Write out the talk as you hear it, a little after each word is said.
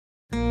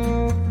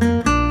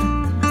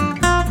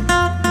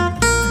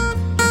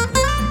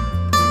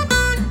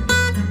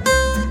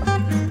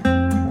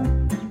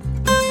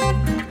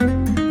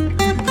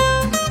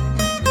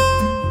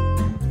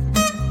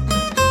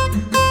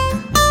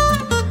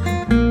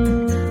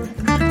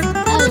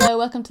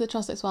welcome to the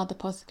Trossachs Wild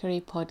Apothecary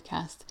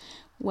podcast,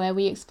 where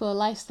we explore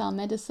lifestyle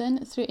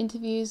medicine through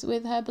interviews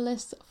with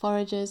herbalists,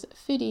 foragers,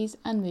 foodies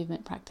and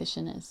movement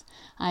practitioners.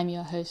 I'm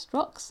your host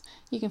Rox.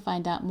 You can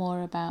find out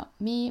more about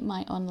me,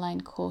 my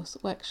online course,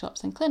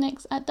 workshops and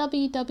clinics at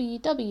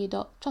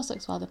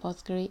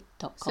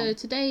www.trossachswildapothecary.com. So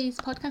today's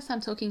podcast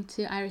I'm talking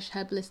to Irish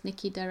herbalist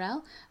Nikki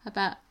Darrell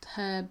about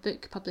her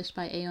book published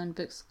by Aeon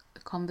Books,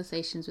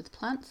 Conversations with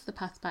Plants, The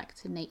Path Back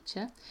to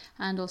Nature,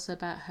 and also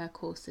about her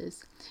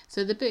courses.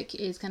 So the book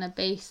is kind of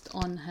based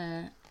on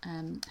her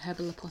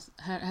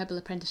herbal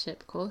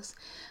apprenticeship course,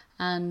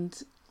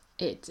 and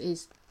it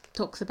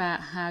talks about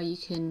how you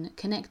can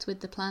connect with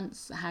the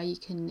plants, how you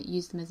can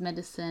use them as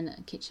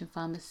medicine, kitchen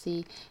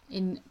pharmacy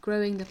in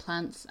growing the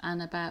plants,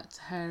 and about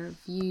her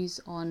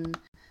views on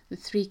the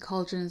three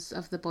cauldrons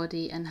of the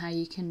body and how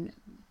you can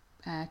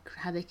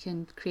how they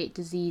can create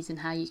disease and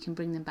how you can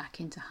bring them back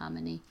into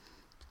harmony.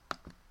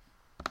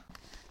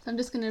 So I'm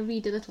just going to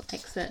read a little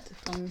excerpt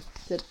from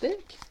the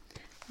book.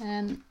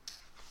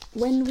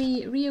 When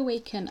we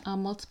reawaken, our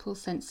multiple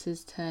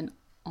senses turn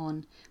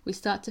on. We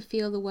start to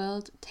feel the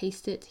world,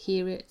 taste it,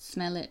 hear it,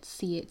 smell it,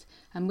 see it,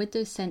 and with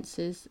those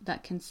senses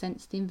that can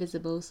sense the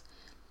invisibles,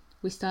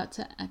 we start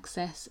to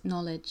access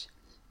knowledge,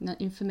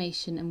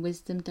 information and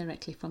wisdom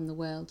directly from the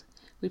world.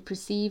 We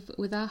perceive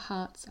with our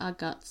hearts, our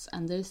guts,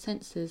 and those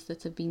senses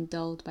that have been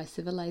dulled by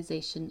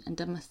civilization and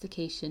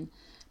domestication,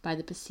 by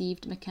the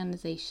perceived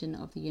mechanization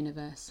of the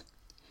universe.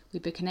 We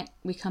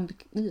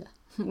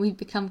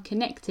become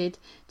connected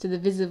to the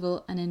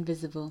visible and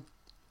invisible.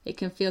 It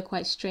can feel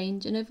quite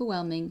strange and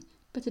overwhelming,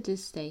 but it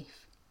is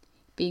safe.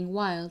 Being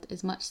wild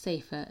is much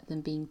safer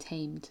than being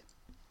tamed.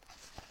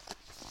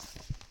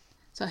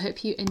 So I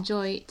hope you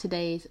enjoy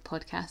today's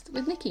podcast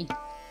with Nikki.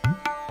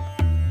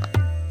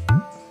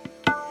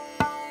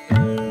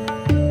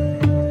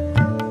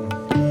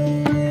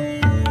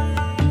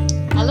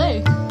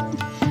 Hello.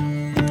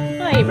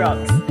 Hi,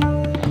 Rox.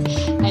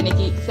 Hi,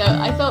 Nikki. So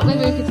I thought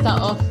maybe we could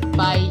start off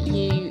by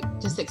you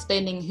just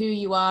explaining who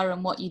you are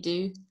and what you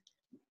do.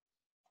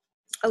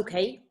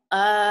 Okay.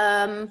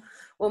 Well,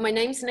 my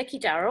name's Nikki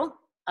Darrell.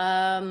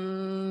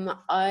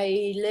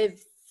 I live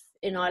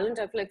in Ireland.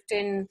 I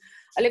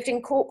lived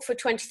in Cork for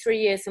 23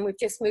 years, and we've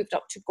just moved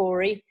up to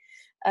Gorey,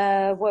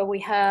 where we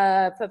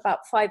have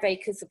about 5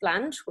 acres of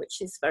land,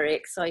 which is very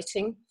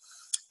exciting.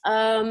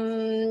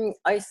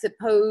 I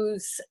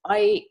suppose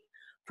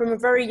from a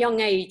very young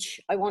age,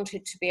 I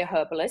wanted to be a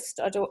herbalist.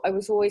 I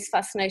was always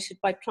fascinated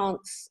by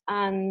plants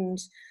and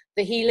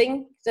the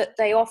healing that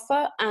they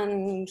offer,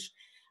 and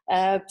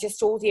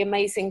just all the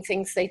amazing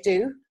things they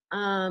do.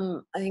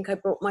 I think I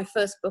brought my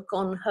first book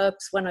on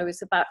herbs when I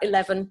was about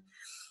 11.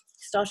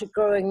 Started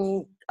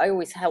growing. I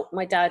always helped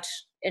my dad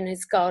in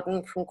his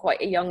garden from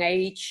quite a young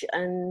age,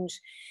 and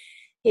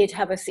he'd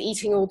have us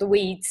eating all the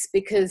weeds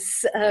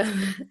because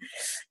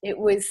it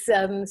was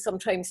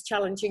sometimes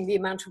challenging, the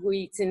amount of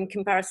weeds in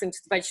comparison to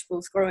the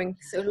vegetables growing.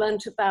 So I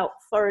learned about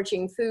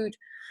foraging food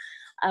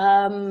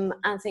and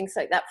things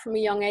like that from a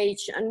young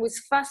age, and was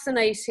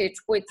fascinated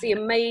with the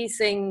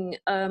amazing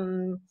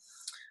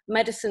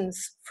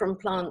medicines from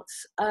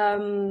plants.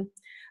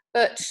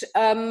 But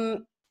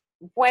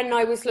when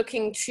I was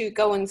looking to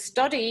go and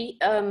study,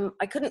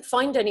 I couldn't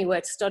find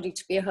anywhere to study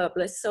to be a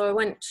herbalist, so I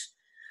went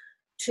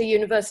to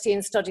university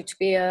and studied to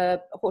be a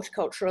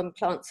horticultural and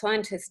plant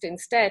scientist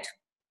instead,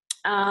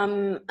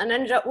 and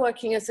ended up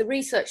working as a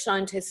research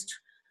scientist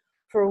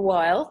for a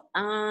while.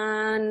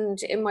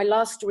 And in my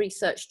last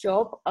research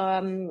job,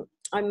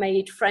 I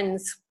made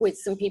friends with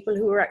some people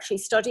who were actually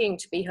studying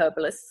to be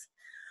herbalists,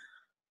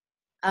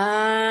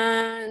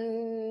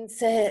 and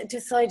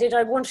decided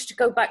I wanted to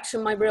go back to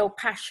my real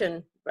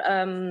passion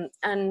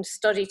and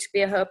study to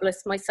be a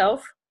herbalist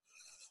myself.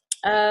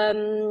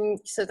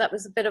 So that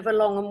was a bit of a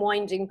long and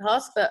winding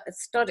path, but I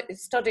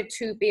studied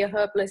to be a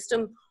herbalist.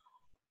 And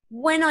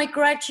when I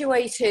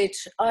graduated,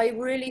 I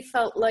really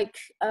felt like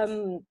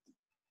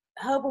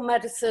herbal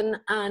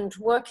medicine and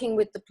working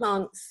with the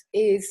plants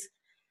is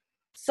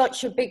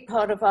such a big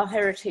part of our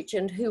heritage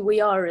and who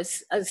we are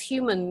as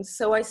humans.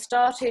 So I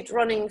started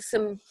running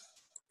some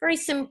very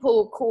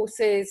simple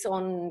courses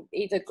on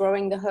either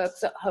growing the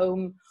herbs at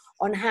home,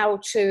 on how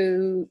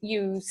to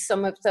use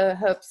some of the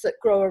herbs that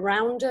grow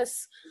around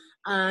us,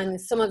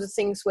 and some of the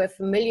things we're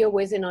familiar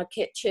with in our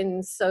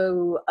kitchens.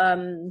 So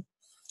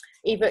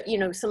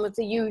even, some of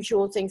the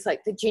usual things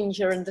like the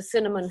ginger and the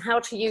cinnamon, how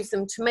to use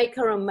them to make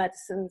our own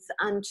medicines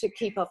and to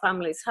keep our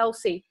families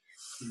healthy.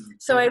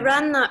 So I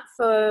ran that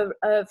for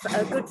a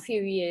good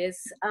few years.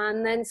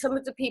 And then some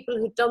of the people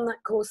who'd done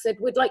that course said,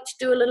 we'd like to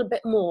do a little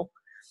bit more.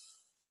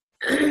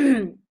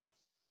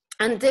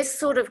 And this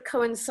sort of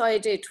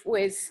coincided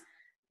with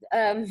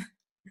a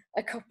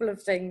couple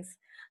of things.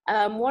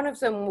 One of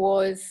them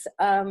was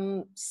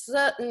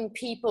certain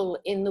people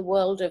in the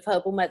world of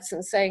herbal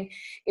medicine saying,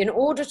 in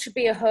order to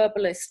be a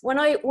herbalist, when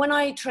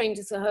I trained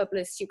as a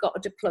herbalist, you got a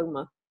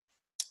diploma,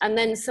 and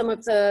then some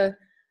of the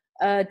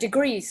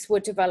degrees were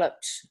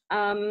developed.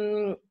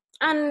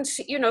 And,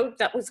 you know,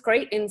 that was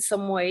great in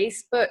some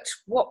ways, but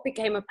what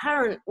became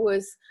apparent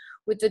was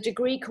with the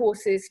degree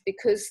courses,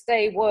 because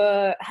they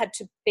had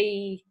to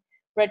be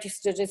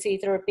registered as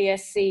either a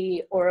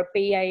BSc or a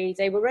BA,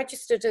 they were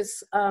registered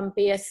as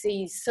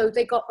BScs, so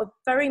they got a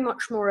very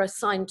much more a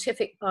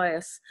scientific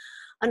bias,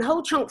 and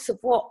whole chunks of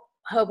what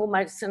herbal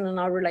medicine and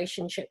our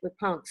relationship with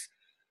plants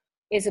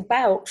is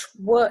about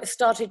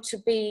started to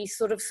be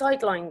sort of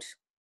sidelined.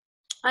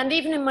 And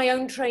even in my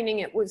own training,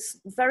 it was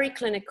very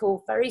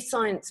clinical, very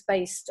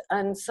science-based,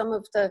 and some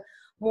of the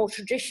more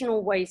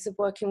traditional ways of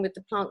working with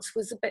the plants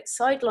was a bit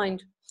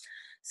sidelined.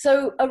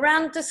 So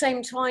around the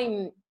same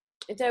time,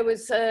 there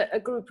was a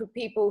group of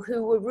people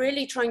who were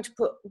really trying to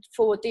put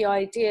forward the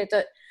idea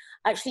that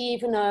actually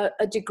even a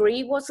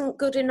degree wasn't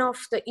good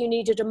enough, that you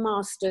needed a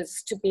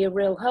master's to be a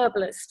real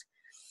herbalist.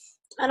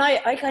 And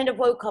I kind of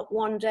woke up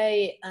one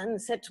day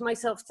and said to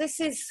myself, this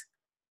is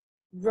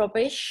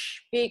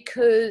rubbish,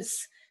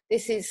 because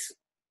this is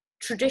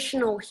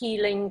traditional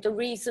healing. The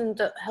reason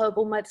that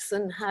herbal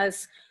medicine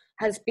has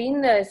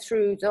been there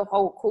through the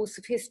whole course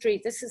of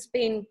history, this has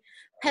been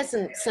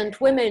peasants and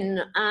women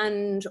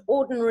and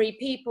ordinary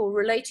people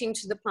relating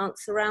to the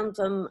plants around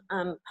them,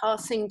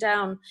 passing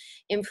down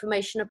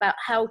information about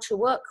how to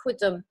work with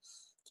them.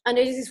 And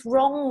it is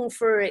wrong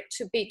for it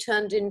to be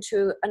turned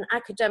into an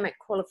academic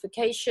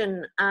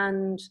qualification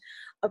and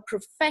a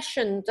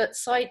profession that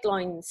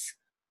sidelines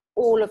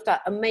all of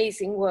that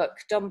amazing work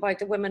done by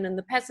the women and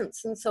the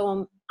peasants and so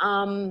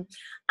on.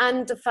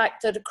 And the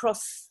fact that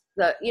across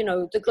the, you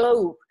know, the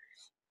globe,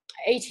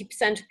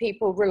 80% of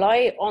people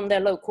rely on their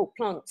local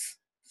plants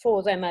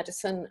for their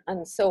medicine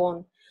and so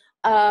on.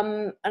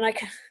 And I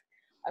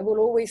will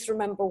always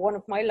remember one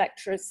of my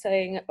lecturers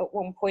saying at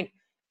one point,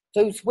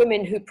 those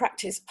women who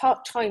practice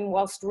part-time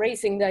whilst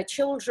raising their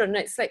children,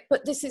 it's like,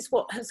 but this is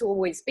what has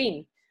always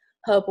been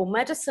herbal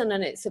medicine,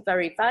 and it's a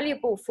very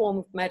valuable form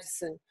of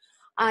medicine.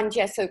 And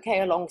yes,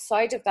 okay,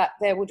 alongside of that,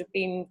 there would have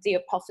been the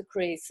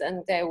apothecaries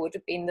and there would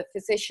have been the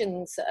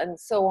physicians and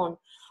so on.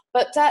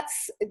 But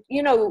that's,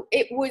 you know,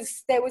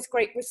 there was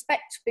great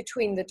respect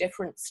between the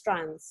different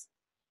strands.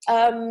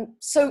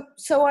 So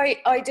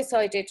I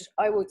decided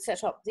I would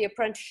set up the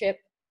apprenticeship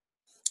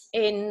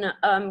in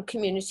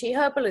community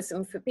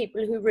herbalism for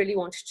people who really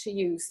wanted to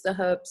use the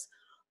herbs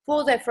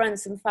for their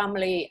friends and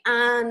family,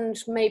 and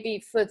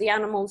maybe for the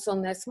animals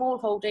on their small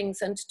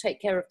holdings, and to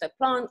take care of their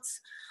plants,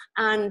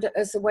 and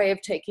as a way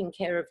of taking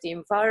care of the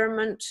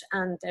environment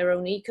and their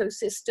own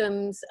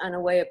ecosystems, and a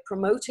way of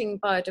promoting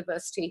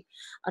biodiversity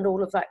and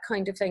all of that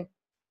kind of thing.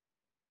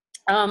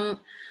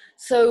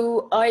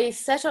 So I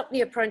set up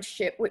the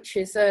apprenticeship, which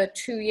is a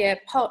 2-year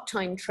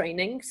part-time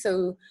training.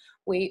 So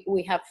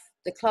we have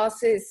the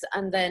classes,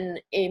 and then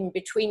in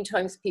between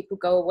times people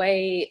go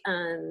away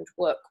and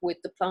work with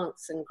the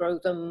plants and grow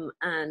them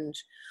and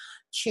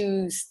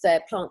choose their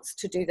plants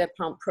to do their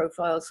plant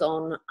profiles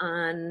on,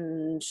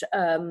 and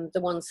the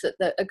ones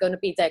that are going to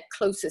be their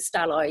closest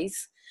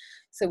allies.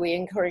 So we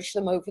encourage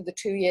them over the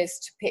 2 years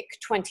to pick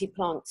 20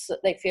 plants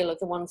that they feel are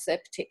the ones they're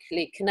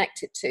particularly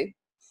connected to.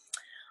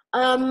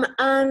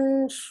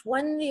 And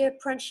when the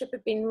apprenticeship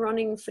had been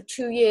running for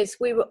 2 years,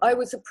 I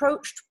was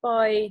approached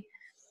by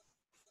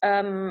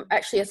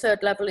actually a third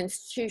level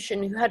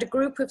institution who had a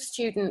group of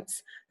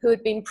students who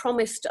had been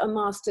promised a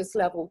master's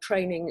level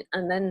training,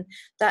 and then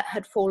that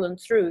had fallen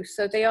through.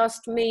 So they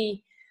asked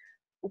me,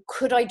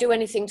 could I do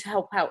anything to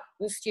help out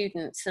the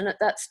students? And at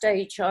that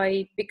stage,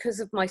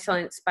 because of my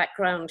science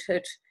background,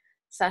 had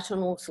sat on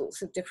all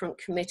sorts of different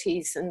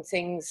committees and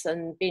things,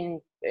 and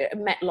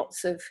met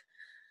lots of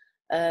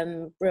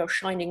real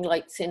shining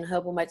lights in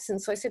herbal medicine.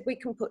 So I said, we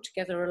can put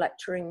together a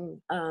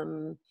lecturing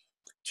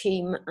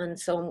team and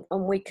so on,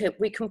 and we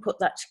can put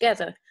that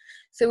together.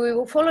 So we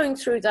were following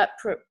through that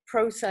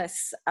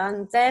process,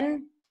 and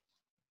then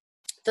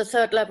the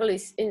third level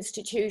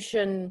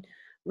institution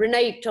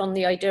reneged on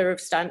the idea of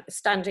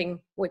standing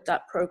with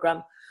that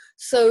program.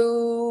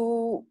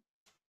 So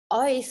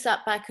I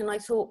sat back and I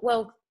thought,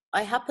 well,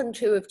 I happen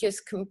to have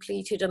just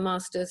completed a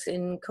master's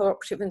in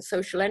cooperative and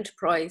social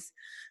enterprise.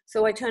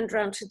 So I turned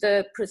around to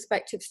the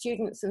prospective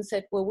students and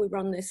said, well, we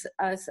run this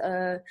as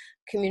a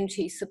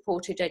community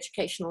supported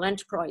educational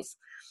enterprise.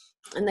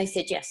 And they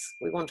said, yes,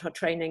 we want our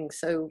training.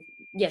 So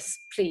yes,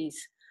 please.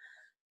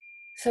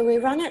 So we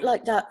ran it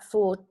like that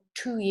for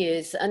 2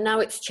 years, and now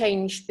it's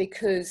changed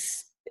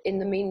because in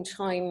the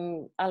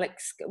meantime,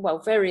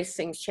 various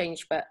things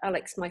changed, but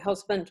Alex, my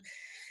husband,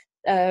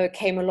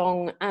 came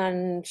along,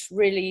 and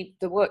really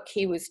the work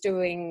he was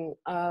doing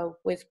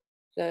with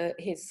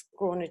his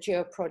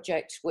Granadier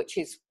project, which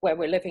is where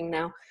we're living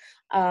now,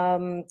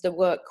 the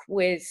work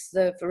with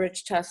the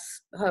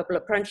Veritas Herbal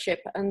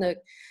Apprenticeship and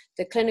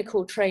the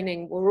clinical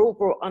training were all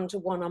brought under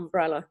one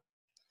umbrella,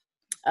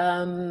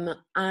 and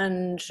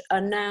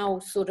are now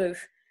sort of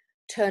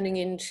turning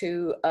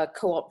into a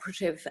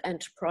cooperative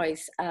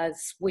enterprise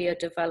as we are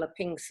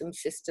developing some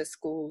sister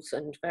schools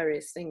and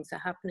various things are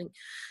happening.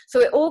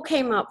 So it all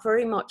came up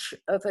very much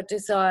of a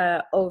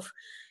desire of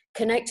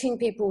connecting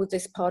people with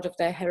this part of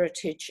their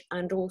heritage,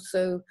 and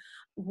also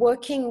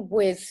working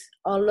with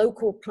our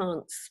local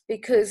plants,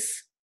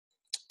 because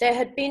there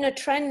had been a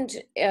trend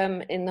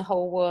in the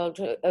whole world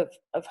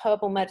of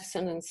herbal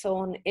medicine and so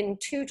on in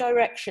two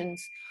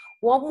directions.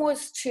 One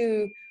was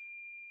to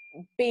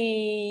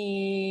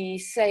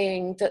be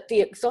saying that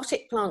the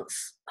exotic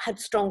plants had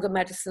stronger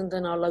medicine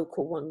than our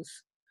local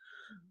ones,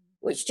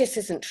 which just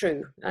isn't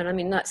true. And I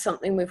mean, that's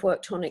something we've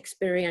worked on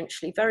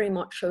experientially very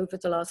much over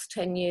the last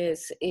 10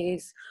 years,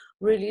 is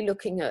really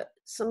looking at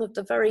some of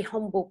the very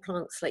humble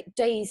plants like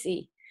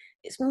daisy.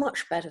 It's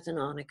much better than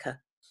arnica.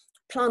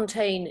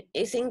 Plantain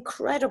is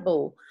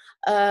incredible.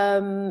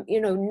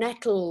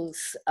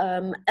 Nettles,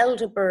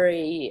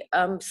 elderberry,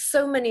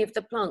 so many of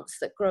the plants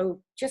that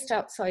grow just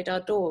outside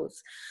our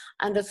doors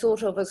and are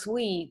thought of as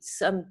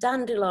weeds,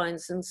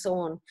 dandelions and so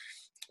on.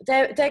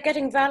 They're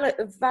getting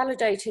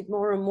validated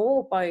more and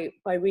more by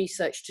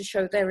research to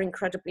show they're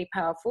incredibly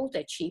powerful,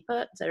 they're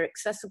cheaper, they're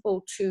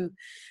accessible to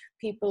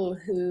people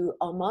who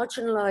are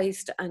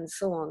marginalized and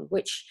so on,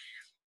 which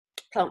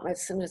plant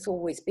medicine has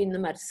always been the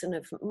medicine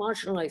of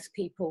marginalized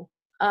people.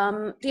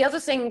 The other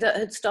thing that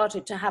had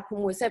started to happen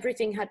was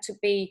everything had to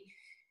be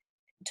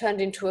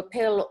turned into a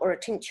pill or a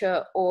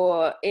tincture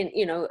or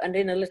in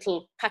a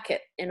little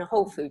packet in a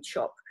whole food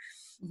shop,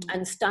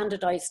 and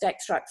standardized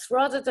extracts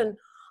rather than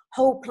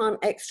whole plant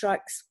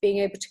extracts, being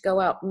able to go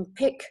out and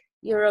pick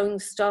your own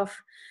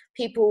stuff.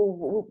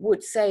 People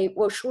would say,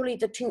 well, surely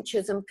the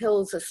tinctures and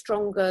pills are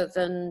stronger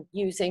than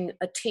using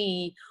a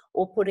tea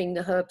or putting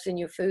the herbs in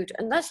your food.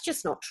 And that's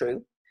just not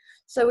true.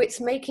 So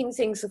it's making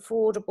things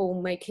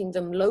affordable, making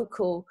them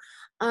local,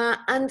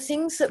 and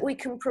things that we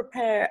can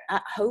prepare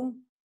at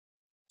home.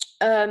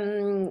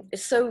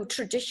 So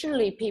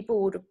traditionally,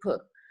 people would have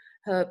put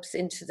herbs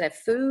into their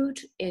food,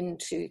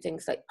 into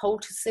things like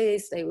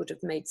poultices. They would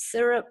have made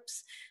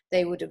syrups.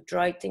 They would have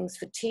dried things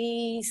for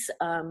teas.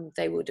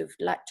 They would have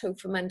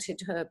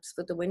lacto-fermented herbs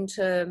for the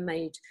winter,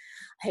 made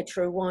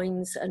hetero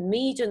wines and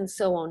mead and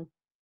so on.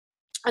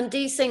 And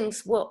these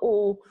things were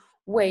all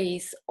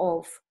ways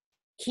of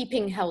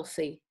keeping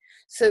healthy.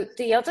 So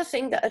the other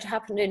thing that had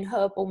happened in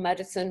herbal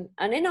medicine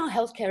and in our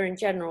healthcare in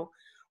general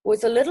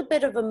was a little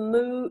bit of a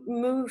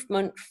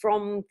movement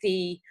from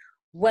the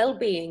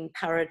well-being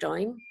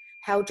paradigm,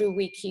 how do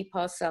we keep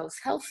ourselves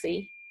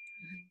healthy,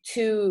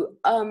 to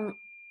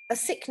a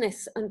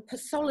sickness and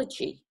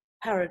pathology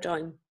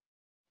paradigm.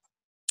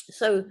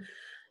 So,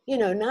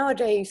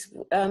 nowadays,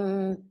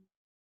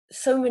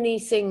 so many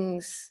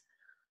things,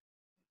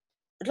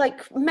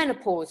 like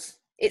menopause,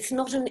 it's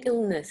not an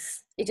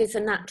illness, it is a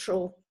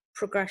natural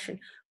progression.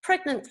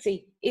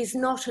 Pregnancy is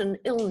not an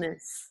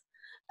illness.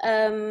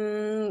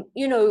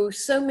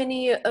 So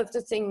many of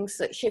the things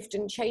that shift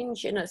and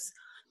change in us,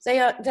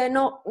 they're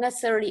not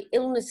necessarily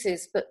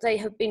illnesses, but they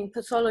have been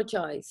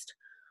pathologized.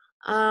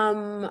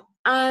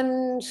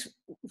 And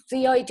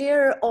the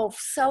idea of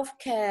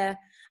self-care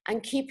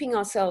and keeping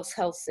ourselves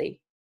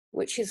healthy,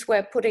 which is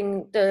where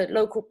putting the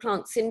local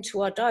plants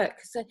into our diet,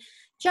 because they're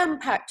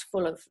jam-packed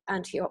full of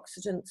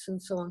antioxidants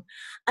and so on,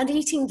 and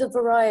eating the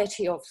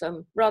variety of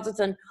them rather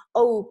than,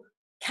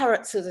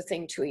 carrots are the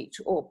thing to eat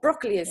or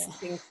broccoli is the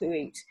thing to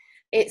eat.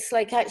 It's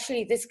like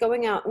actually this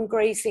going out and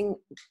grazing,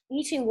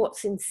 eating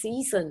what's in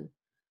season,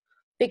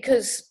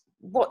 because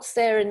what's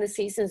there in the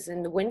seasons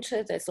in the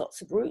winter, there's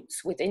lots of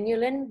roots with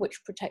inulin,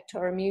 which protect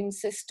our immune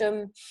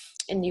system.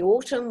 In the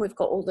autumn, we've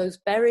got all those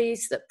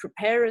berries that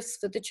prepare us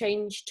for the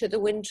change to the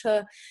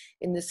winter.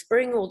 In the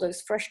spring, all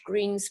those fresh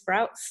green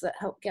sprouts that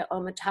help get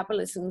our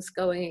metabolisms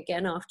going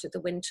again after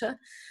the winter.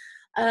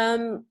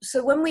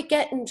 So when we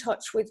get in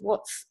touch with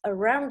what's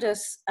around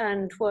us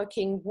and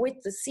working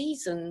with the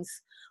seasons,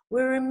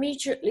 we're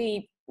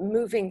immediately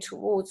moving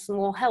towards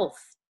more health.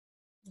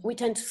 We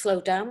tend to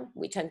slow down,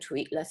 we tend to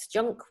eat less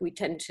junk, we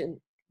tend to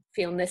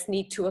feel less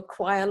need to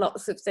acquire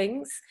lots of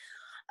things.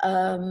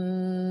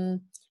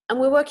 And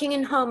we're working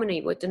in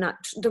harmony with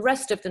the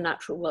rest of the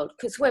natural world,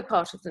 because we're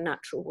part of the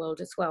natural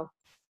world as well.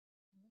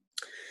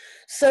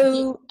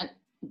 So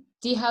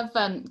do you have,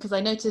 because I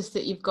noticed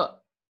that you've got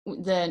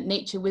the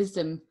Nature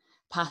Wisdom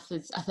path,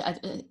 is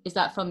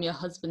that from your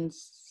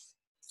husband's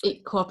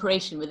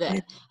cooperation with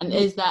it? And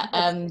does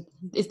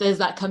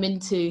that come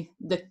into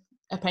the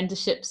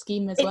apprenticeship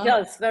scheme as well? It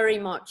does, very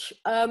much.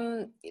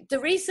 The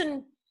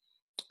reason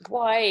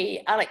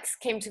why Alex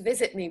came to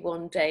visit me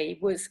one day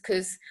was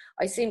because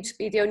I seemed to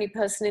be the only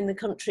person in the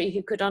country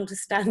who could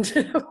understand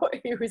what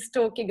he was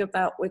talking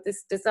about with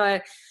this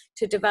desire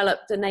to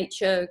develop the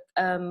Nature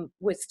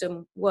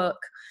Wisdom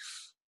work.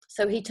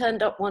 So he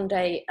turned up one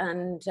day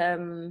and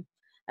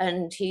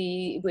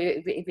he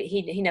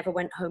never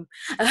went home.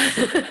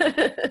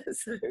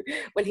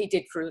 Well, he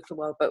did for a little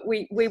while, but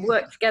we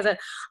worked together.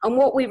 And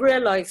what we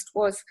realized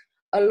was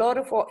a lot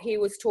of what he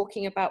was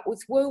talking about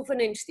was woven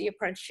into the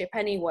apprenticeship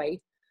anyway.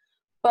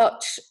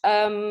 But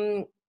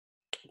I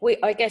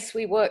guess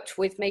we worked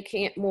with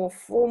making it more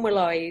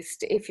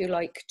formalized, if you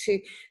like,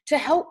 to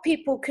help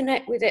people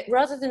connect with it,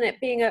 rather than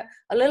it being a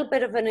little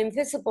bit of an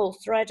invisible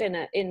thread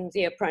in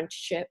the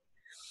apprenticeship.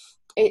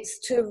 It's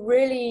to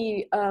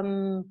really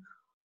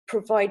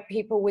provide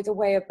people with a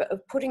way of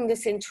putting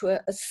this into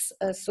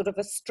a sort of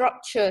a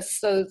structure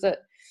so that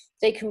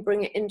they can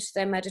bring it into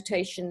their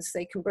meditations,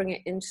 they can bring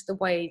it into the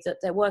way that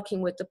they're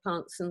working with the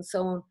plants and so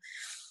on.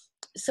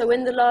 So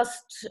in the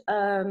last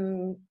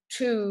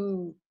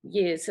 2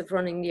 years of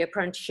running the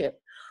apprenticeship,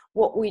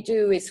 what we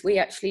do is we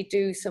actually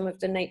do some of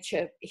the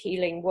nature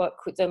healing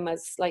work with them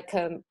as like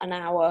an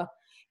hour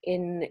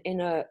in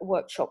a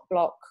workshop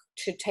block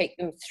to take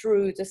them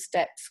through the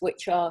steps,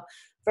 which are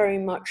very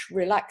much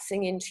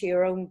relaxing into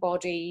your own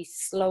body,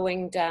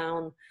 slowing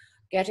down,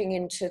 getting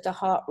into the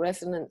heart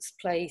resonance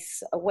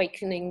place,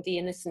 awakening the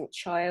innocent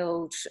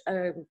child,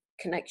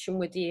 connection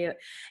with the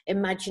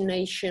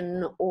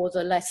imagination or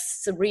the less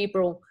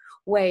cerebral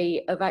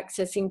way of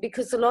accessing,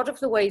 because a lot of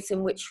the ways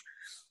in which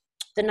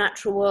the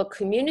natural world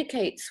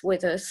communicates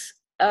with us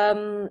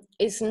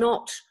is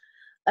not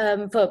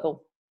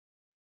verbal.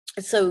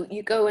 So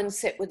you go and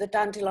sit with a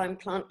dandelion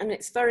plant and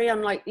it's very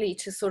unlikely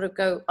to sort of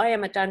go, I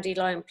am a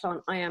dandelion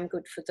plant, I am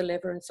good for the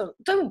liver and so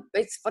on.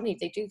 It's funny,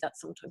 they do that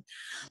sometimes.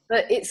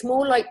 But it's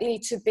more likely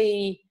to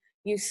be,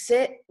 you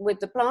sit with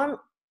the plant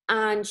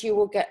and you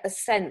will get a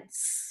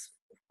sense.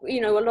 You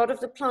know, a lot of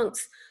the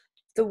plants,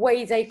 the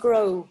way they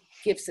grow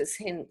gives us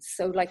hints.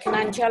 So like an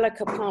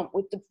angelica plant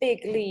with the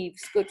big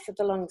leaves, good for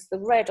the lungs, the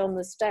red on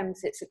the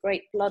stems, it's a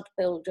great blood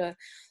builder.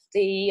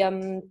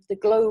 The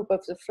globe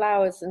of the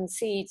flowers and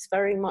seeds,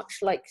 very much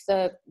like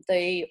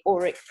the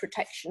auric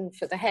protection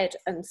for the head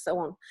and so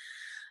on.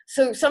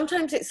 So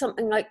sometimes it's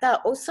something like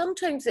that, or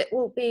sometimes it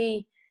will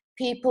be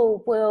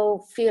people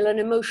will feel an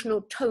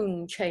emotional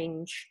tone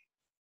change.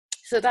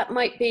 So that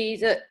might be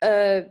that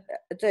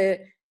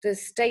the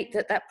state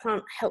that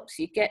plant helps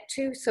you get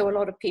to. So a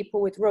lot of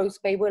people with rose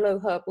bay willow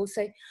herb will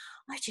say,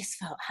 I just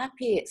felt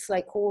happy. It's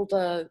like all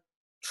the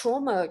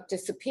trauma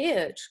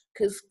disappeared,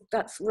 because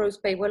that's rose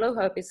bay willow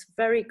herb is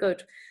very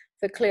good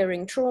for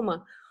clearing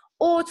trauma.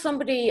 Or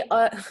somebody,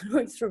 I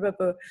always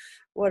remember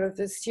one of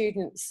the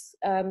students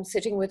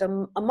sitting with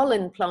a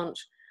mullein plant,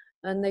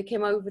 and they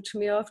came over to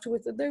me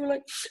afterwards and they were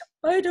like,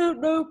 I don't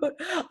know, but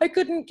I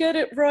couldn't get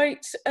it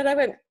right. And I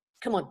went,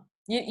 come on,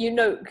 you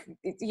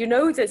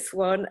know this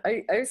one.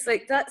 I was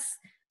like,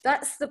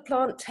 that's the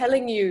plant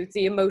telling you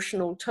the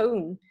emotional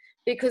tone,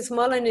 because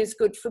mullein is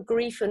good for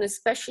grief, and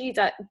especially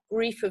that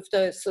grief of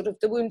the sort of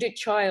the wounded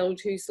child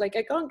who's like,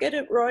 I can't get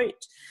it right.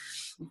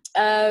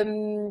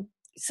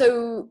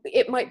 So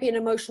it might be an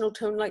emotional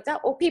tone like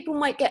that, or people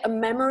might get a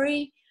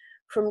memory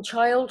from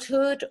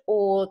childhood,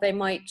 or they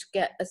might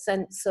get a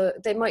sense,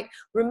 they might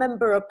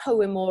remember a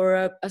poem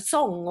or a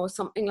song or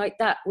something like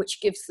that, which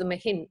gives them a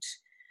hint.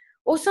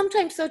 Or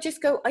sometimes they'll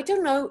just go, I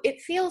don't know,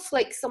 it feels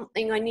like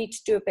something I need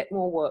to do a bit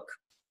more work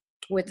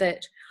with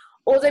it.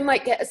 Or they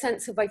might get a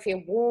sense of, I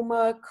feel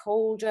warmer,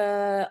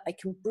 colder, I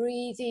can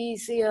breathe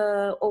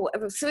easier, or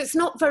whatever. So it's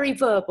not very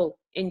verbal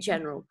in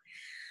general.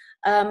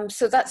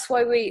 So that's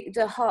why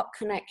the heart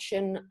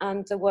connection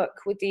and the work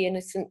with the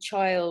innocent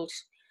child.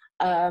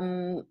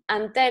 And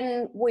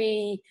then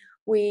we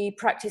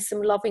practice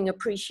some loving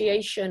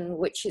appreciation,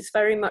 which is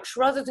very much,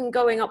 rather than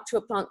going up to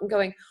a plant and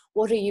going,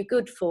 what are you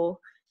good for?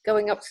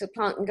 Going up to the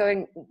plant and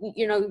going,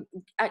 you know,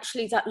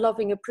 actually that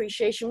loving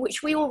appreciation,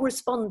 which we all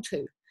respond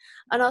to.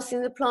 And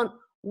asking the plant,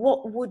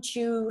 what would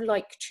you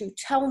like to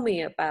tell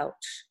me about?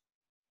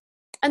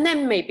 And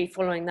then maybe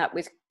following that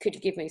with, could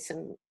you give me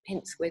some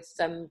hints with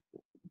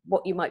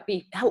what you might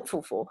be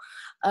helpful for?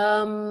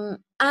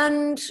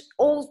 And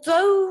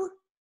although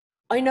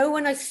I know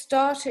when I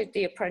started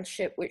the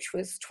apprenticeship, which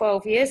was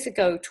 12 years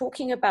ago,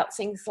 talking about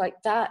things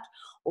like that,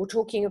 or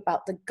talking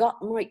about the gut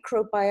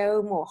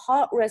microbiome or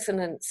heart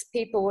resonance,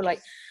 people were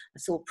like,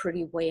 that's all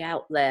pretty way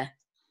out there.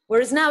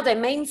 Whereas now they're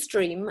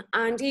mainstream,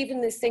 and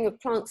even this thing of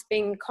plants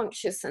being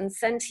conscious and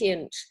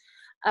sentient,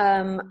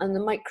 and the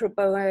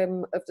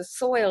microbiome of the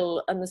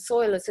soil and the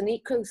soil as an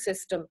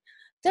ecosystem,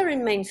 they're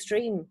in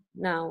mainstream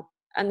now.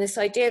 And this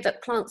idea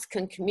that plants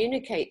can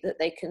communicate, that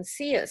they can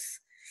see us,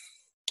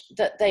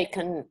 that they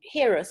can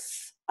hear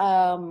us,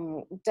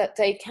 that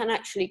they can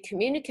actually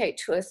communicate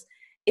to us,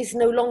 is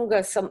no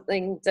longer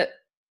something that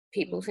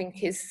people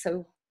think is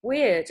so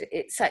weird.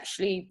 It's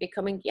actually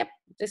becoming, yep,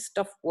 this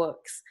stuff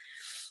works.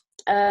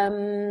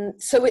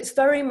 So it's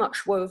very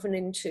much woven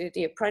into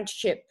the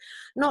apprenticeship,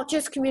 not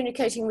just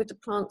communicating with the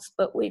plants,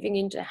 but weaving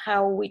into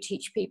how we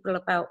teach people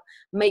about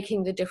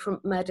making the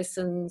different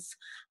medicines,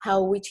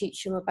 how we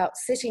teach them about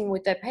sitting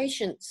with their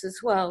patients as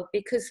well,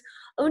 because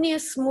only a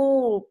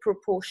small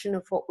proportion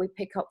of what we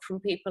pick up from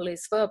people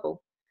is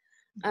verbal.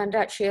 And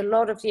actually a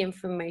lot of the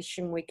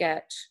information we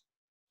get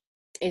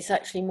is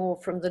actually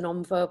more from the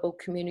non-verbal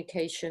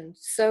communication.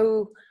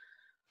 So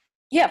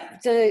yeah,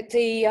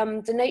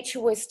 the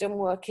nature wisdom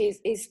work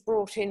is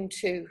brought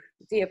into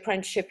the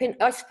apprenticeship,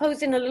 I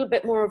suppose in a little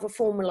bit more of a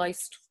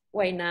formalized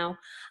way now.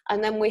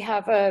 And then we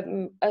have a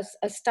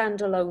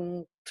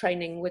standalone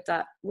training with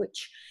that,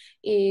 which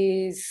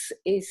is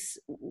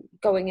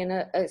going in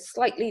a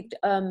slightly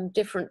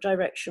different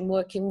direction,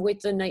 working with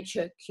the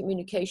nature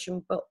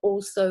communication, but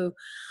also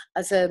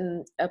as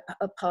a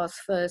path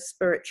for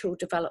spiritual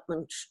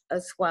development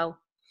as well.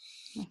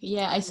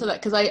 Yeah, I saw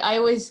that because I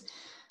always,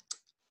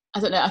 I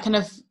don't know,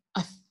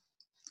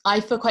 I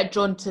feel quite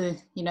drawn to,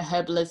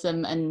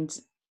 herbalism and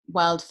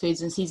wild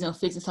foods and seasonal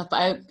foods and stuff,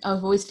 but I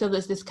always feel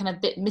there's this kind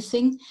of bit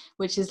missing,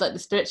 which is like the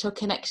spiritual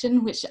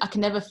connection, which I've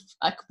never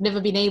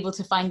been able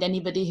to find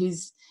anybody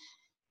who's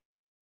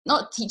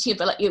not teaching it,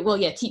 but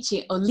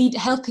teaching or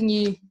helping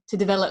you to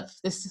develop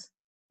this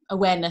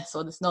awareness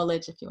or this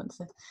knowledge, if you want to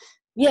say.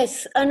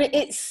 Yes, and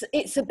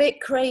it's a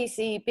bit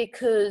crazy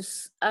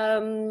because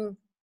even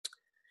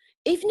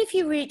if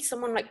you read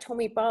someone like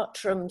Tommy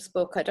Bartram's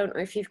book, I don't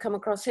know if you've come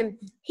across him,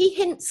 he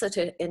hints at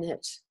it in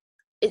it.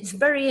 It's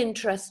very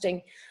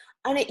interesting.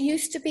 And it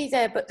used to be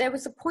there, but there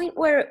was a point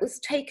where it was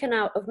taken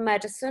out of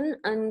medicine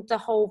and the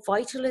whole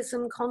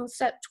vitalism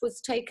concept was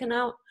taken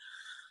out.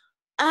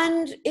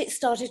 And it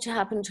started to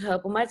happen to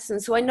herbal medicine.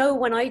 So I know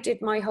when I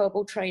did my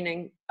herbal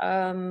training,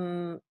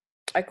 I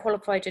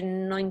qualified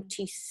in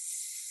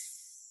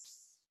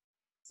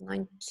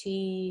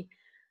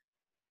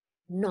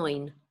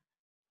 99.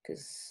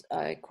 Because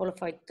I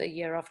qualified the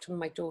year after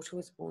my daughter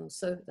was born,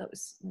 so that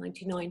was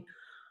 99.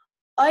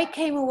 I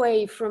came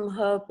away from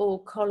herbal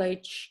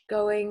college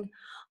going,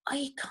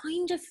 I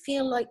kind of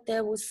feel like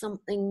there was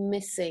something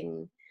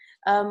missing.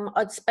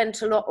 I'd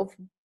spent a lot of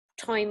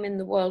time in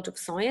the world of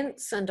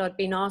science, and I'd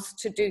been asked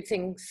to do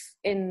things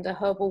in the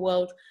herbal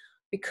world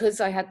because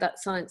I had that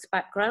science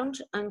background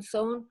and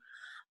so on.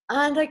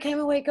 And I came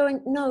away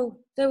going, no,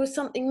 there was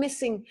something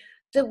missing.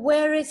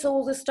 Where is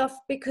all the stuff?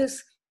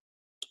 Because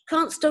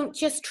plants don't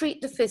just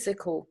treat the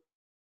physical.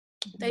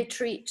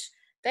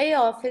 They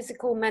are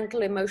physical,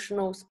 mental,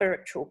 emotional,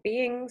 spiritual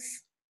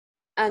beings,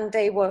 and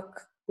they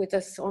work with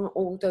us on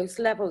all those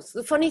levels.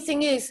 The funny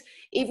thing is,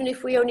 even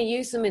if we only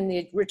use them in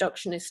the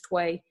reductionist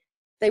way,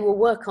 they will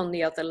work on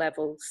the other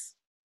levels.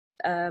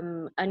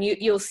 And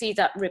you'll see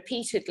that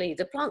repeatedly.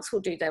 The plants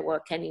will do their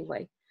work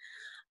anyway.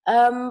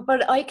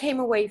 But I came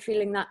away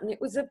feeling that, and it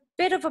was a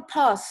bit of a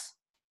path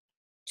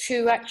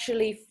to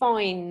actually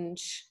find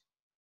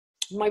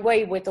my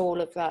way with all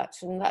of that,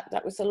 and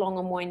that was a long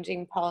and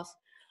winding path.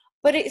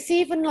 But it's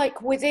even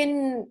like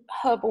within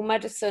herbal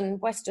medicine,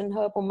 Western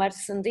herbal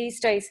medicine these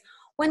days,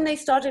 when they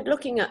started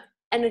looking at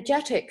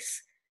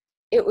energetics,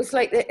 it was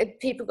like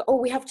people go, oh,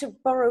 we have to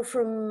borrow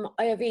from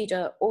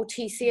Ayurveda or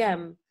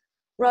TCM,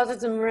 rather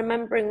than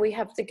remembering we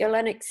have the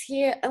Galenics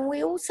here. And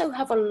we also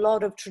have a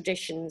lot of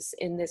traditions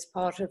in this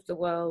part of the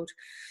world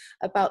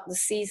about the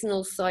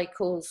seasonal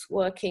cycles,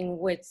 working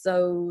with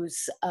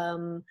those,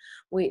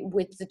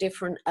 with the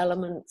different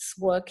elements,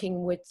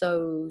 working with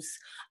those,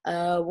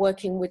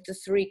 working with the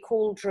three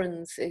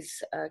cauldrons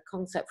is a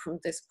concept from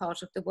this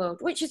part of the world,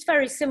 which is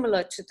very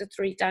similar to the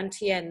three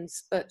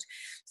dantians, but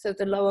so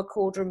the lower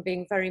cauldron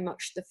being very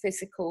much the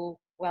physical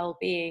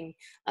well-being,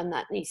 and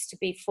that needs to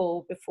be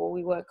full before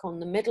we work on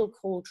the middle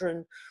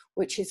cauldron,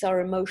 which is our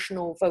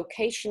emotional,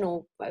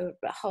 vocational,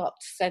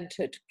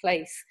 heart-centered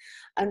place.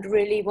 And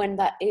really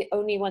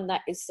only when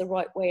that is the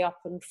right way up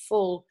and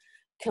full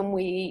can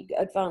we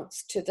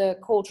advance to the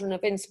cauldron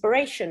of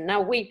inspiration.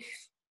 Now we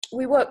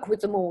work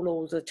with them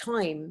all the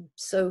time.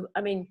 So,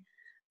 I mean,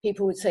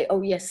 people would say,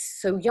 oh yes,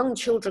 so young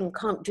children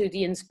can't do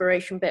the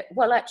inspiration bit.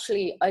 Well,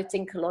 actually, I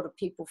think a lot of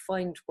people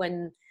find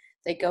when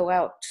they go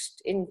out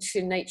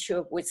into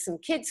nature with some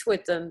kids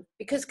with them,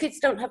 because kids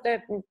don't have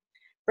their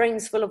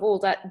brains full of all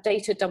that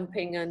data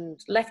dumping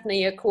and left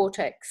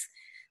neocortex,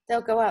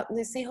 they'll go out and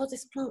they say, oh,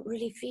 this plant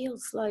really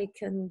feels like,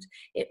 and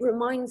it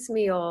reminds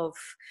me of,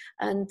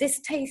 and this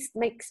taste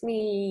makes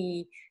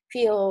me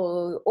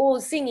feel all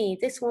zingy,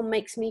 this one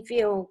makes me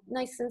feel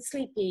nice and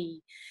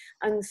sleepy,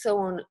 and so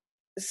on.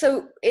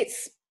 So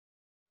it's,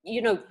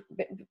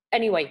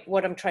 anyway,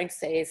 what I'm trying to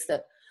say is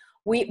that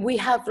we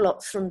have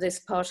lots from this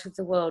part of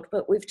the world,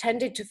 but we've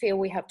tended to feel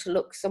we have to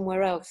look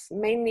somewhere else,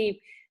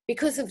 mainly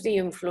because of the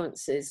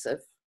influences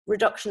of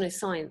reductionist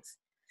science.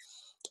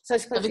 So I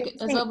suppose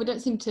as well, we don't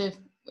seem to.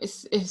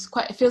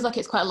 It feels like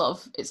it's quite a lot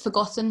of. It's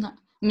forgotten. I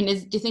mean,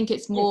 do you think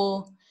it's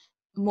more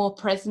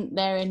present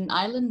there in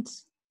Ireland?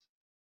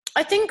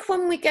 I think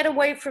when we get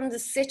away from the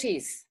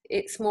cities,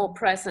 it's more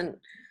present.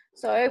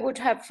 So I would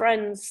have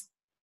friends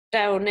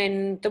down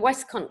in the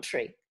West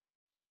Country,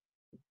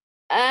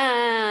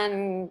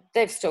 and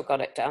they've still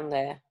got it down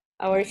there.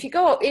 Or if you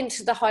go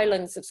into the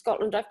Highlands of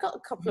Scotland, I've got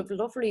a couple of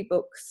lovely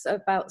books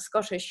about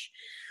Scottish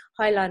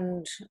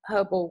Highland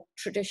herbal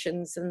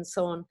traditions and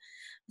so on.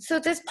 So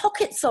there's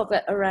pockets of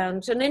it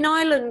around. And in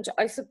Ireland,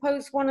 I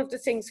suppose one of the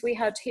things we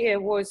had here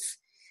was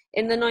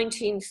in the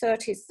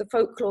 1930s, the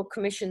Folklore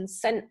Commission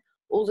sent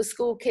all the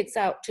school kids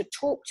out to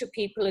talk to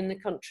people in the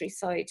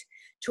countryside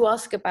to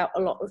ask about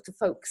a lot of the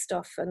folk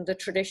stuff and the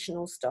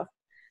traditional stuff.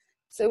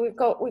 So we've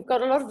got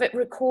a lot of it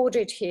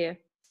recorded here,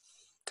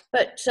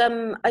 but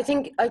I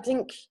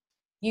think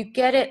you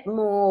get it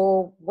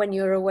more when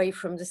you're away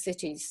from the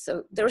cities.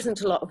 So there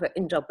isn't a lot of it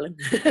in Dublin,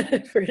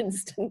 for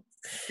instance.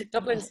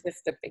 Dublin's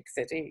just a big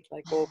city,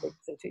 like all big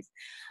cities.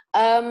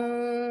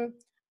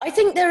 I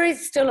think there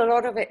is still a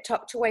lot of it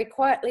tucked away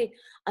quietly.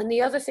 And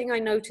the other thing I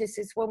notice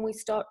is when we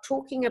start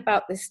talking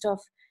about this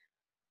stuff,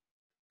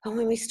 And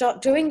when we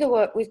start doing the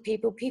work with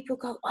people, people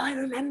go, I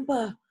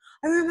remember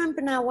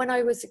now when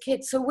I was a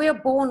kid. So we're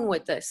born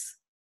with this,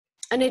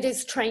 and it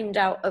is trained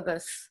out of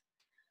us.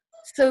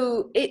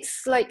 So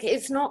it's like,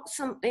 it's not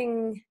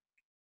something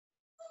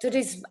that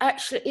is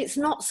actually, it's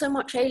not so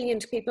much alien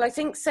to people. I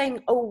think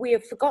saying, oh, we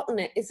have forgotten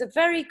it is a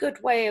very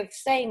good way of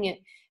saying it,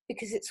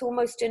 because it's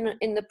almost in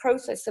the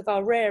process of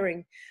our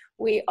rearing,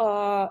 we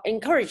are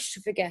encouraged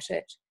to forget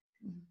it.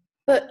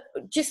 But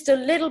just a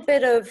little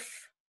bit of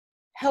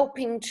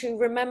helping to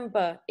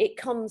remember, it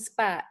comes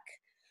back,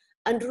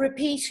 and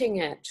repeating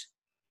it.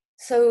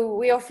 So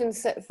we often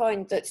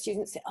find that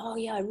students say, oh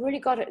yeah, I really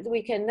got it at the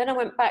weekend. Then I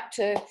went back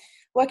to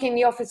working in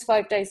the office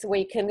 5 days a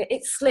week and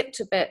it slipped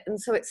a bit. And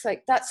so it's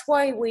like, that's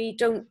why we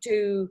don't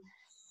do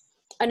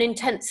an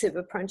intensive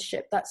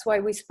apprenticeship. That's why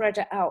we spread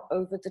it out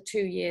over the 2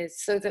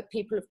 years, so that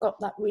people have got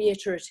that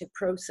reiterative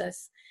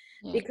process,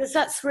 because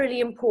that's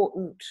really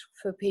important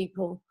for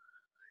people.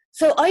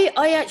 So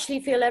I actually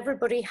feel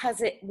everybody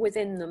has it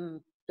within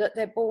them, that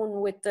they're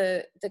born with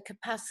the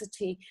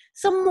capacity,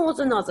 some more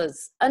than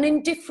others, and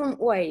in different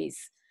ways.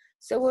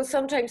 So we'll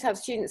sometimes have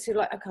students who are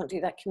like, I can't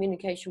do that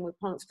communication with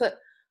plants, but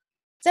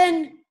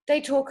then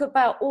they talk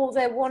about all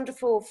their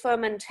wonderful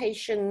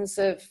fermentations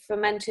of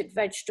fermented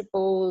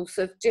vegetables,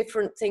 of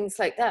different things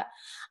like that.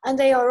 And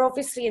they are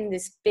obviously in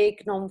this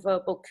big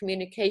nonverbal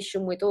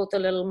communication with all the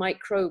little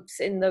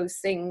microbes in those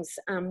things,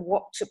 and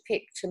what to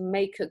pick to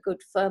make a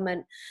good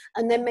ferment.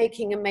 And they're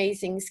making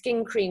amazing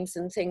skin creams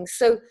and things.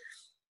 So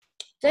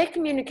their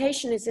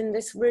communication is in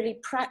this really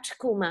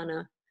practical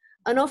manner.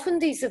 And often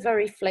these are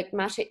very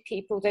phlegmatic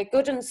people. They're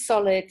good and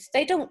solid.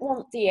 They don't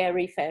want the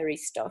airy-fairy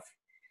stuff.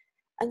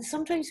 And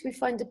sometimes we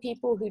find the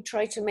people who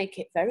try to make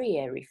it very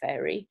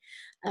airy-fairy,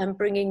 and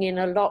bringing in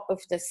a lot of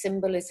the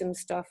symbolism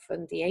stuff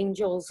and the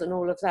angels and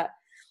all of that,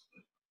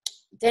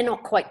 they're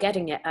not quite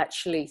getting it,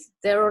 actually.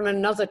 They're on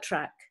another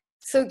track.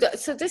 So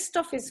this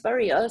stuff is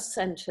very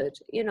earth-centered,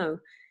 you know.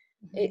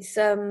 It's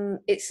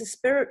a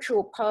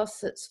spiritual path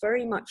that's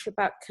very much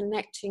about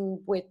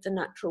connecting with the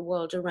natural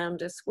world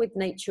around us, with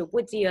nature,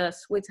 with the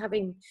earth, with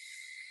having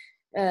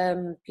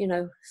you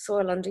know,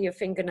 soil under your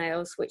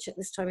fingernails, which at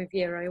this time of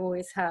year I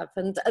always have,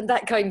 and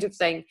that kind of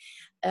thing.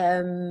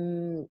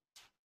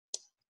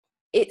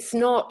 It's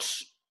not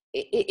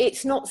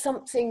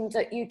something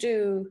that you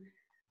do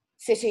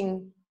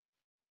sitting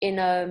in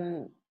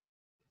a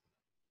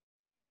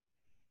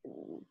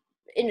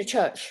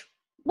church.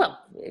 Well,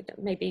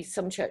 maybe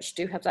some churches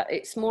do have that.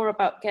 It's more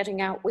about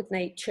getting out with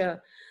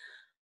nature,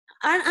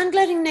 and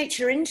letting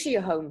nature into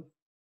your home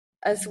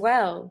as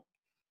well.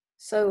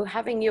 So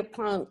having your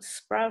plants,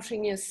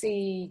 sprouting your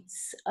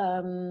seeds,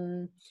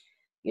 you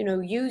know,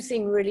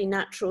 using really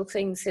natural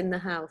things in the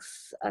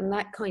house, and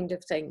that kind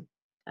of thing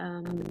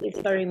is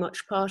very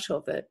much part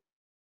of it.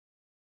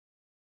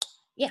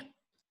 Yeah.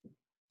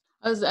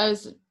 I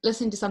was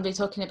listening to somebody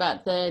talking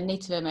about the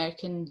Native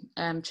American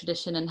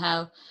tradition, and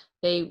how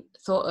they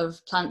thought of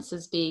plants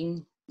as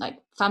being like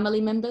family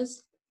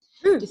members.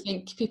 Do you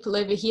think people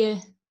over here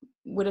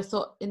would have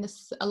thought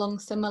along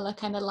similar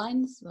kind of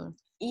lines? Or?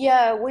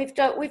 Yeah, we've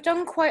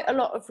done quite a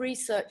lot of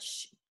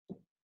research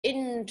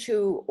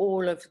into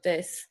all of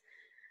this,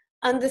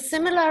 and the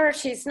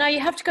similarities. Now you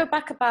have to go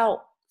back about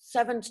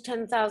 7,000 to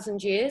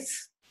 10,000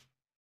 years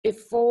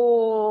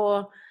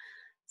before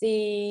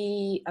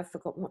I've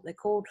forgotten what they're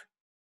called,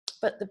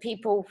 but the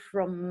people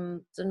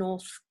from the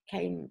north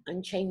came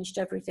and changed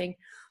everything.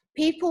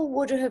 People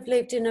would have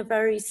lived in a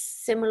very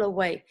similar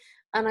way,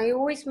 and I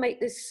always make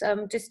this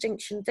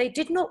distinction. They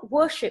did not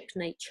worship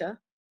nature.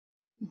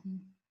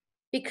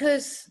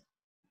 Because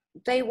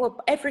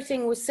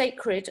everything was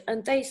sacred,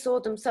 and they saw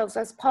themselves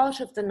as part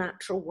of the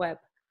natural web.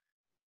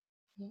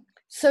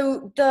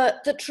 So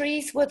the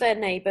trees were their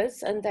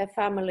neighbors and their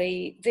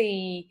family.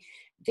 The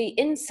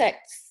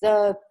insects,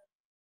 the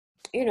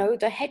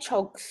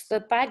hedgehogs,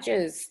 the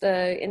badgers,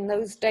 in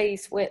those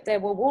days where there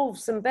were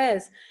wolves and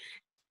bears,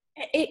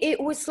 it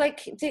was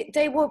like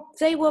they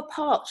were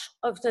part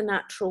of the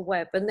natural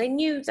web, and they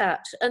knew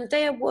that, and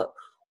they were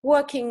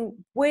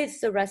working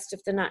with the rest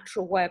of the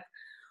natural web.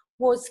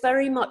 Was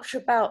very much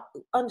about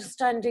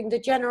understanding the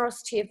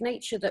generosity of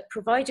nature that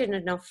provided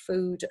enough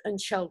food and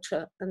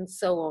shelter and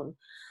so on.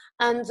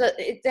 And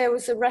there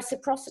was a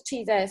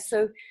reciprocity there.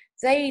 So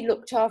they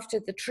looked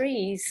after the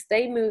trees.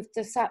 They moved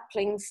the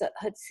saplings that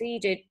had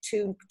seeded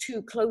too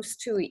close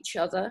to each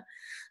other.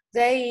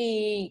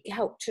 They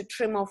helped to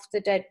trim off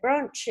the dead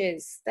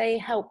branches. They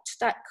helped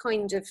that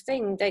kind of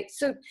thing.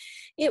 So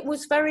it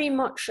was very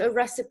much a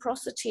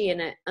reciprocity in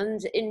it. And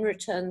in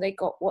return, they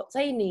got what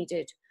they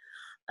needed.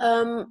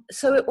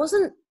 So it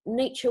wasn't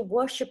nature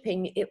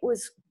worshipping, it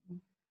was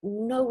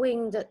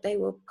knowing that they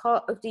were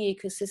part of the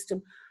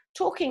ecosystem,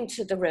 talking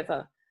to the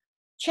river,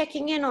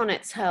 checking in on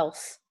its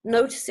health,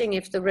 noticing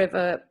if the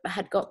river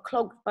had got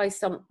clogged by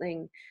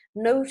something,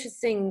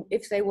 noticing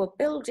if they were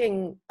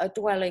building a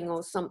dwelling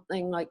or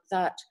something like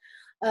that.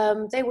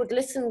 They would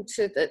listen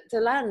to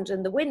the land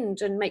and the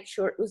wind and make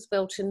sure it was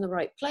built in the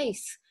right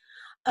place.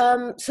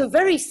 So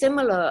very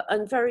similar,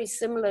 and very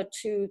similar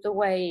to the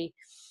way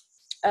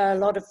a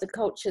lot of the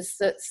cultures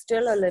that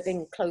still are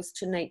living close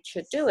to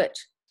nature do it.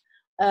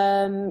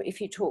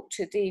 If you talk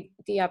to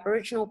the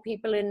Aboriginal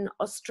people in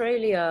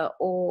Australia,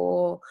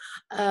 or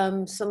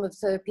some of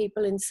the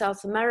people in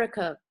South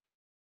America,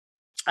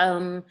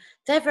 they're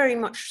very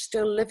much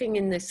still living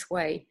in this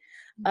way.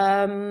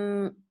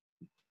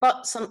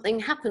 But something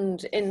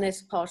happened in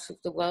this part of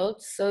the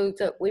world so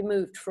that we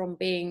moved from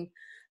being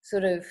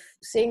sort of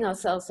seeing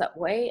ourselves that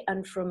way,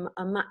 and from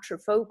a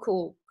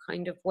matrifocal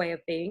kind of way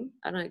of being.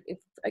 And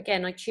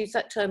I choose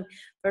that term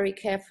very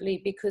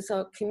carefully, because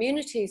our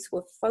communities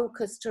were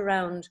focused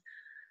around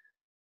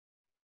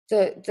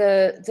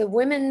the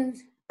women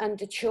and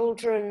the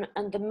children,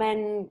 and the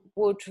men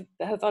would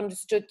have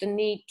understood the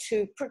need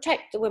to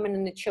protect the women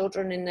and the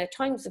children in their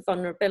times of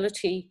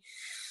vulnerability.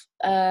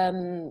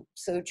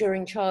 So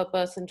during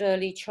childbirth and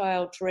early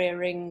child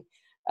rearing,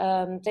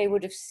 they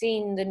would have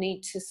seen the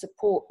need to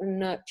support and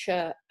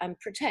nurture and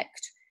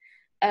protect.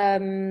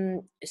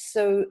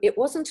 So it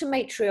wasn't a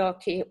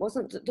matriarchy, it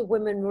wasn't that the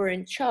women were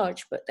in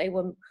charge, but they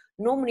were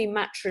normally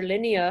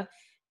matrilinear,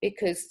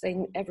 because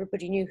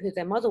everybody knew who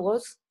their mother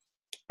was.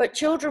 But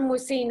children were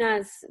seen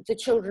as the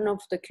children of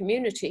the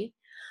community,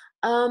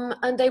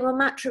 and they were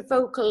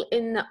matrifocal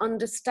in the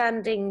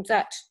understanding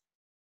that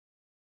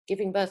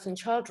giving birth and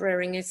child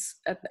rearing is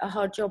a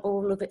hard job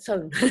all of its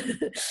own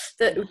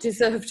that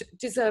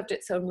deserved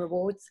its own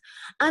rewards.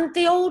 And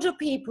the older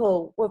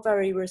people were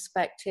very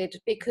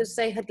respected because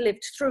they had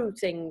lived through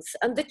things,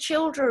 and the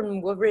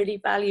children were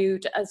really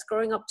valued as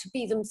growing up to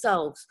be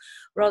themselves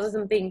rather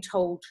than being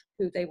told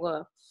who they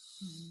were.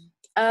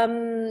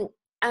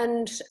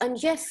 And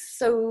yes,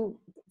 so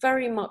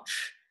very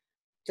much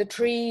the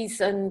trees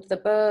and the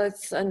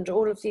birds and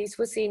all of these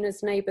were seen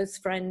as neighbours,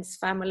 friends,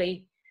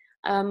 family,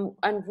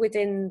 and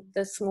within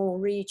the small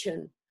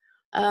region.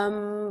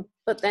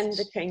 But then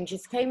the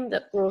changes came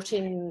that brought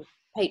in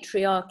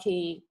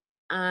patriarchy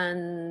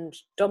and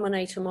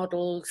dominator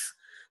models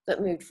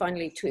that moved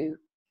finally to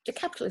the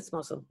capitalist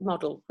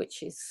model,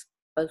 which is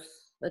both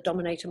a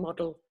dominator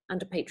model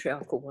and a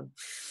patriarchal one.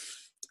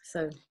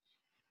 So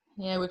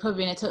yeah, we'd probably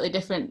be in a totally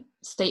different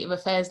state of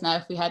affairs now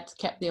if we had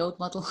kept the old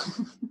model.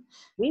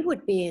 We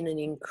would be in an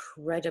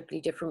incredibly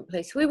different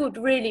place. We would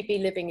really be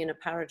living in a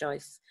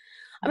paradise.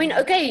 I mean,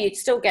 okay, you'd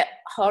still get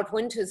hard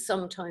winters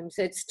sometimes.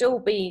 There'd still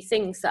be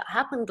things that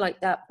happened like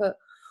that, but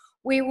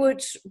we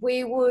would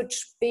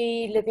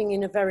be living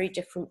in a very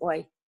different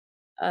way,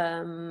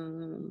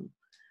 and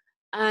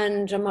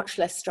a much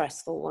less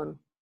stressful one,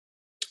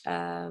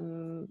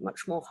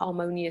 much more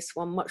harmonious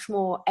one, much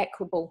more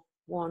equitable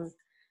one,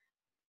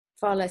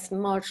 far less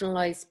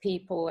marginalized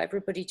people,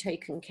 everybody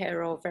taken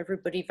care of,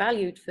 everybody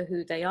valued for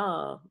who they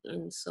are,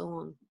 and so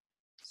on.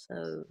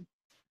 So,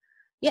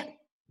 yeah,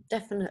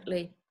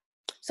 definitely.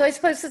 So I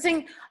suppose the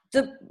thing,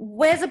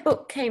 where the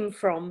book came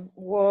from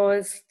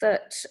was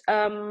that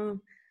a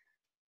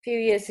few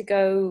years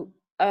ago,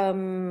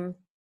 one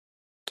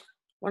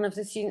of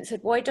the students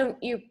said, why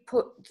don't you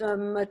put the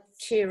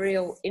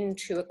material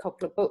into a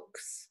couple of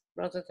books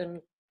rather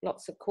than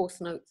lots of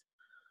course notes?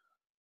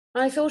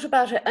 And I thought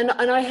about it, and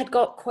I had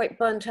got quite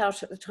burnt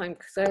out at the time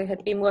because I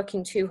had been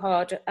working too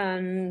hard,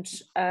 and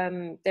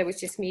there was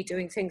just me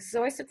doing things.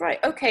 So I said,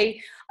 right, okay,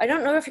 I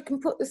don't know if I can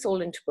put this all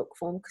into book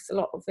form, because a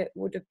lot of it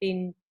would have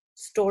been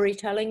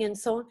storytelling and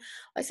so on.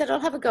 I said, I'll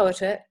have a go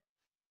at it.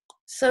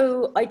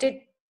 So I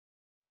did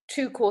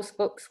 2 course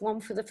books,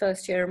 one for the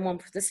first year and one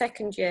for the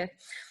second year.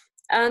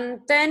 And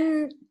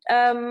then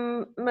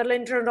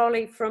Melinda and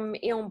Ollie from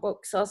Aeon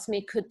Books asked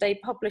me, could they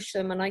publish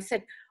them? And I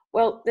said,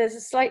 well, there's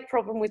a slight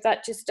problem with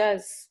that, just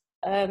as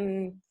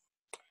the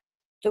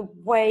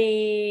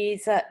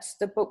way that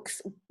the books,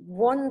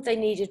 one, they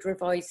needed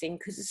revising,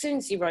 because as soon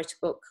as you write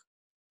a book,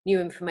 new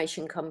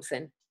information comes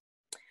in.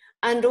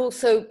 And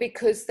also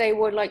because they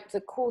were like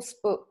the course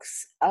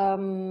books,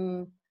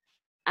 and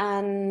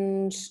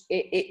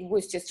it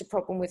was just a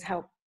problem with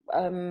how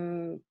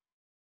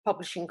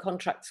publishing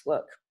contracts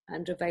work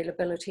and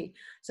availability.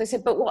 So I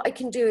said, but what I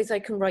can do is I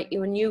can write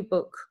you a new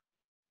book,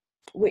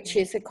 which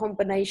is a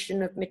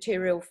combination of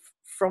material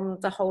from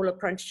the whole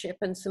apprenticeship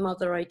and some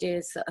other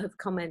ideas that have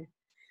come in.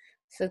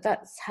 So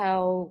that's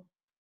how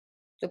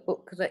the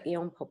book that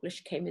Aeon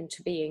published came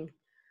into being,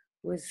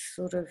 was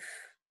sort of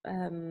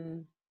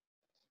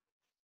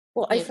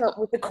what I felt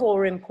were the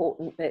core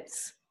important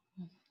bits.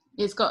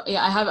 It's got,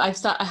 yeah, I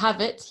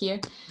have it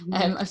here.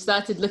 I've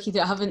started looking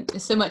through it.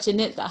 There's so much in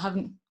it that I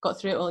haven't got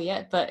through it all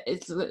yet, but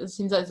it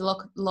seems like there's a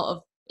lot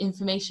of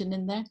information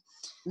in there.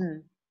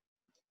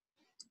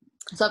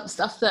 Some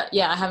stuff that,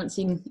 yeah, I haven't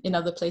seen in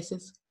other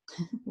places,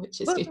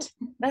 which is good.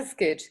 That's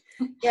good.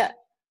 Yeah.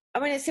 I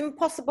mean, it's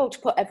impossible to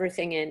put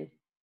everything in,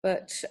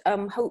 but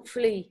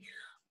hopefully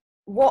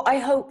what I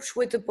hoped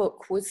with the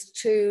book was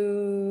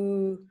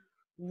to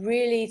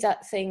really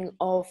that thing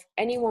of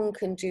anyone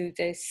can do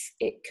this,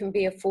 it can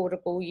be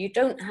affordable. You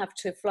don't have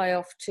to fly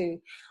off to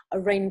a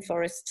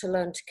rainforest to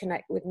learn to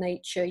connect with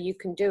nature. You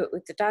can do it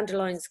with the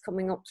dandelions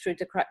coming up through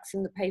the cracks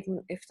in the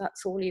pavement if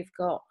that's all you've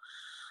got.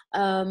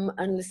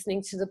 and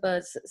listening to the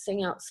birds that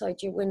sing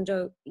outside your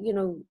window. You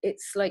know,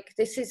 it's like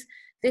this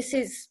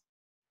is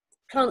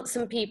plants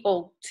and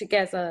people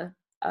together,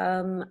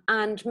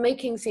 and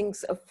making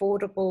things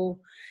affordable,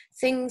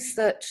 things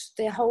that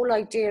the whole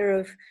idea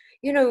of,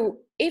 you know,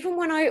 even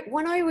when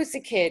I was a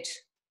kid,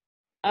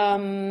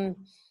 the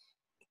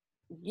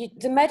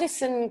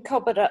medicine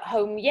cupboard at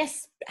home,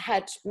 yes,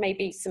 had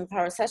maybe some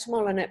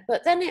paracetamol in it,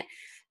 but then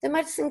the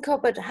medicine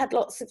cupboard had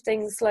lots of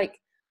things like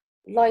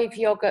live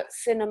yogurt,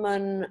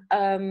 cinnamon,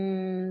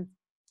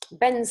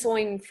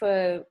 benzoin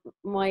for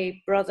my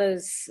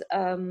brother's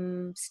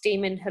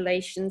steam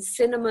inhalation,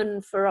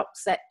 cinnamon for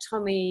upset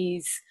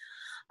tummies,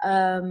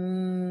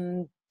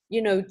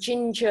 you know,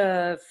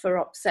 ginger for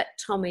upset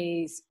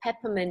tummies,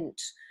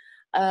 peppermint.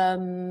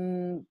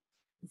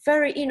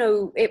 Very, you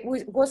know, it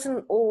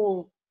wasn't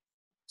all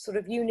sort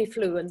of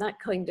Uniflu and that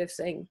kind of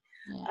thing.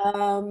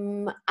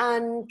 Yeah.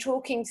 And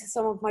talking to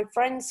some of my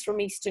friends from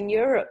Eastern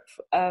Europe,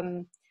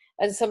 and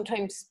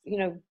sometimes, you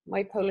know,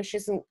 my Polish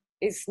is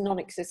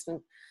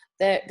non-existent.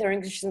 Their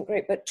English isn't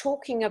great, but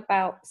talking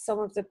about some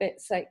of the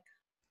bits like,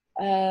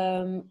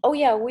 oh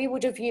yeah, we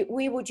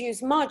would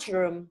use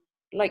marjoram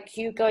like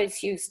you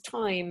guys use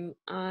thyme.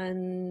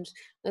 And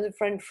another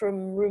friend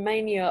from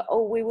Romania,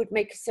 oh, we would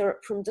make a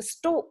syrup from the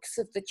stalks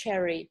of the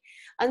cherry.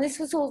 And this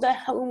was all their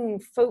home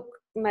folk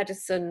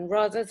medicine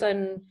rather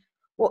than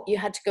what you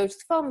had to go to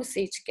the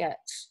pharmacy to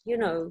get, you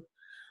know.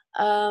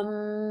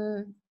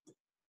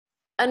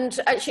 And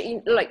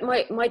actually, like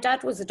my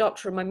dad was a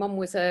doctor and my mum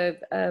was a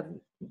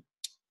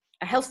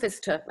health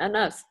visitor, a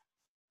nurse.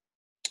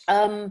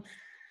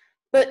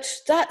 But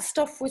that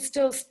stuff was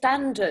still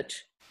standard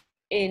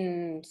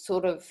in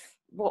sort of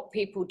what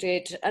people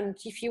did. And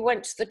if you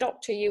went to the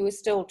doctor, you were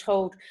still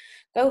told,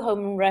 go home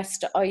and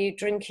rest. Are you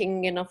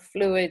drinking enough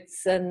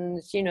fluids?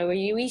 And, you know, are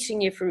you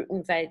eating your fruit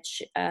and veg?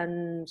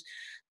 And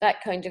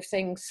that kind of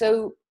thing.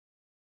 So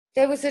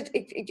there was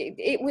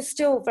it was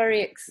still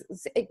very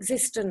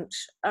existent,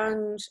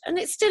 and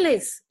it still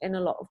is in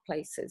a lot of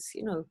places,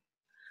 you know.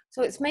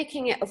 So it's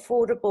making it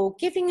affordable,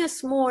 giving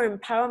us more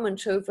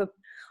empowerment over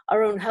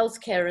our own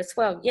healthcare as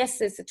well. Yes,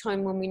 there's a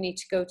time when we need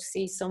to go to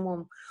see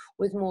someone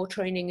with more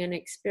training and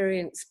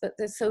experience, but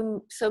there's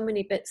so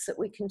many bits that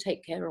we can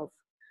take care of,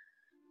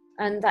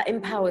 and that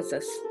empowers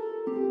us.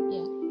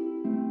 Yeah.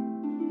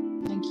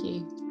 Thank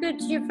you.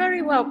 Good, you're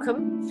very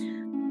welcome.